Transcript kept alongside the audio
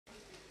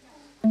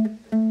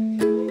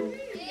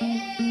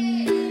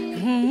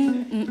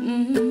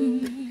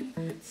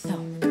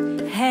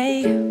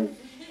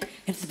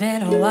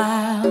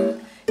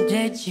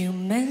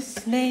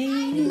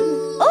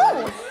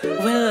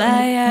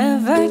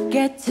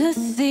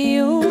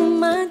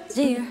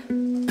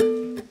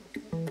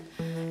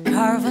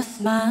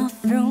smile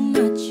through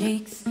my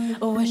cheeks,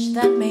 a wish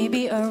that may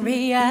be a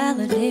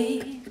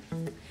reality.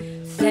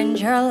 Send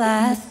your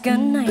last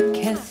goodnight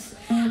kiss,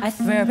 I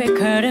swear it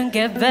couldn't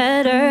get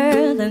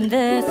better than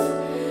this.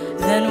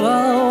 Then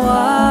we'll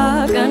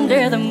walk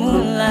under the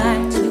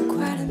moonlight, too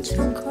quiet and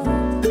too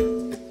cold.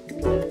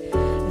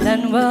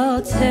 Then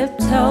we'll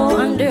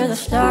tiptoe under the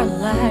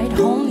starlight,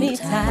 hold me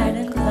tight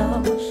and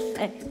close.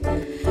 Hey.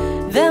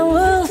 Then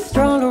we'll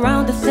stroll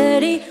around the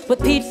city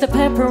with pizza,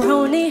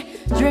 pepperoni,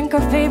 drink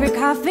our favorite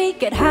coffee,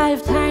 get high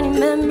of tiny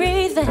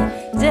memories, and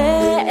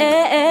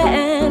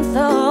dance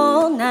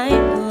all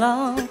night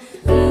long.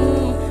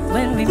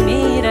 When we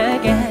meet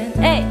again,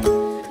 hey.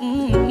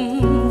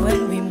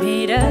 When we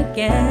meet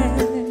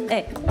again,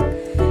 hey.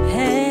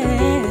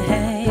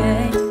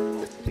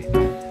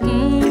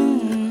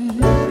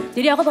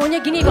 Jadi aku maunya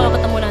gini kalau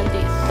ketemu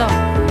nanti. So,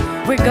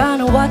 we're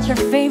gonna watch our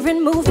favorite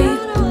movie.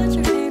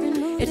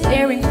 It's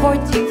airing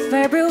 14th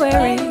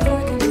February.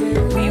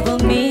 We will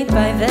meet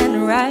by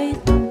then, right?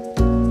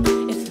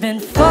 It's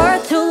been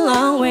far too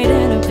long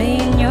waiting to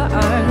be in your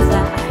arms.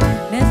 I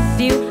miss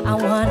you, I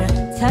wanna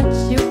touch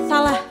you,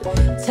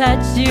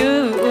 touch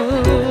you.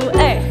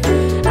 Hey,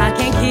 I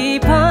can't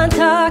keep on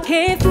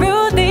talking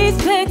through these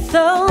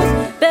pixels,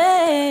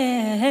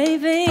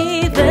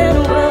 baby. Then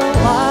we'll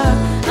walk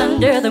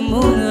under the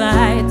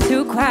moonlight,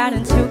 too quiet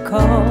and too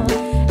cold.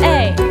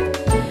 Hey,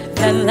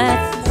 then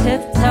let's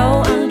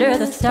tiptoe under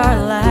the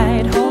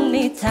starlight, hold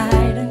me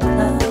tight and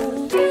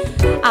close.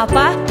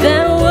 Apa?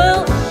 Then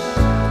we'll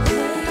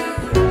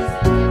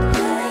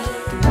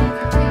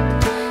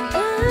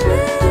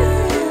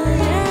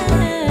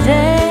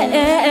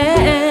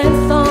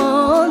dance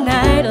all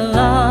night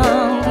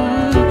long.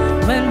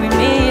 When we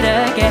meet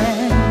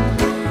again,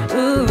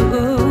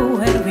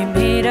 ooh, when we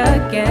meet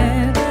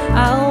again,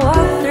 I'll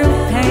walk through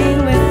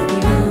pain with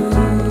you,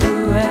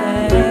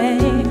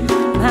 hey,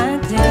 my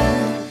dear.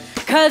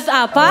 Cause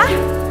apa?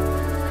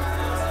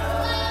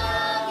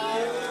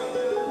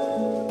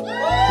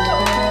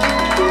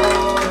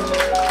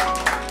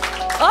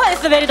 Oh,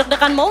 it's a very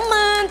deg-degan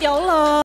moment, ya Allah.